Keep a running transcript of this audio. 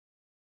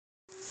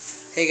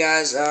Hey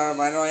guys, I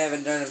know I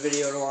haven't done a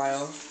video in a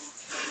while,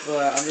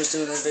 but I'm just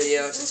doing this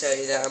video to tell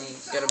you that I'm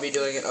going to be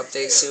doing an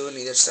update soon,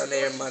 either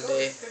Sunday or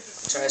Monday.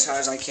 Try as hard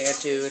as I can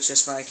to. It's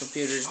just my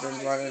computer's been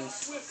running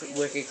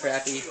wicked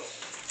crappy.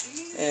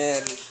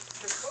 And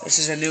this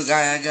is a new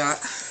guy I got.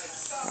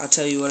 I'll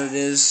tell you what it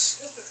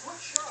is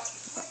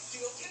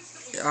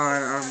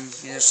on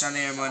either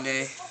Sunday or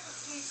Monday,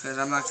 because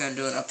I'm not going to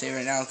do an update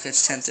right now because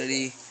it's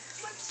 10:30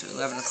 to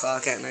 11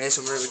 o'clock at night,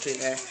 somewhere in between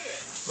there.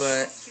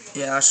 But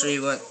yeah, I'll show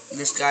you what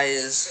this guy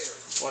is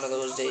one of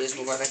those days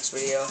with my next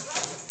video.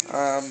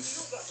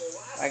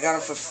 I got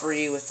him for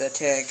free with the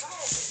tank,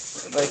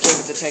 but it came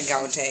with the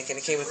 10-gallon tank, and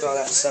it came with all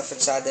that stuff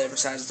inside there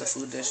besides the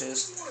food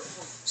dishes.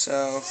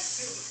 So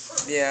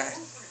yeah,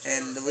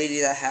 and the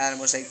lady that had him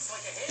was like,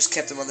 just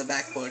kept him on the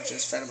back porch and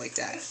just fed him like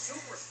that.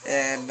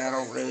 And I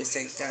don't really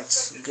think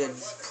that's good,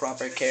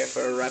 proper care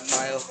for a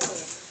reptile.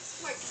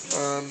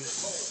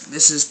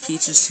 This is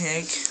Peach's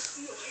tank,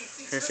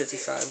 her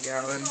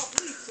 55-gallon.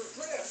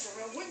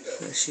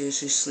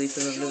 She's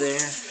sleeping under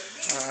there.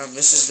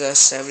 This is the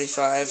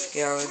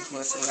 75-gallon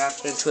with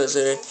Raptor and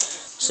Twizzler.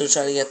 So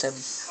trying to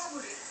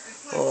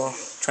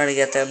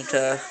get them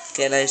to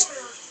get nice.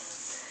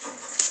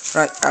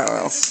 I don't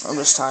know. I'm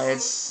just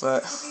tired,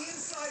 but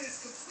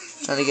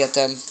trying to get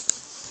them.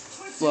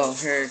 Well,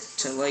 her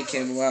to like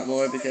him a lot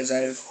more because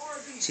I've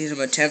seen him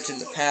attempt in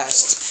the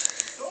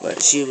past,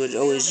 but she would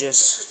always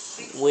just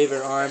wave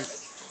her arm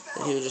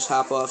and he would just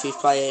hop off. He's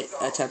probably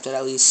attempted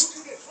at least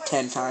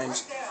 10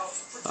 times.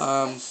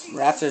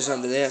 Raptor's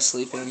under there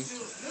sleeping.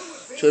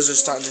 Twizzler's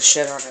starting to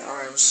shed on her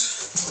arms.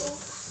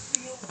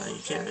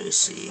 You can't really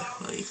see.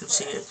 Well, you can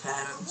see her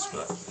patterns,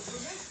 but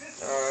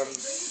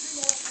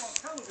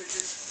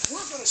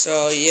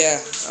so yeah.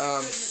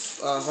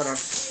 Hold on.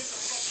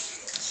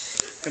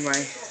 Come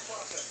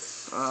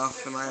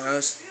on. I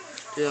was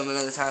doing them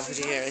another time because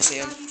you can't really see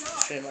him.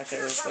 Showing my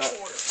fingers, but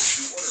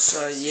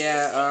so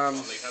yeah.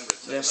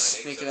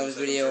 Just making another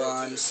video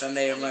on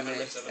Sunday or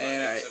Monday.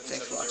 And alright,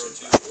 thanks for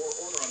watching. Bye.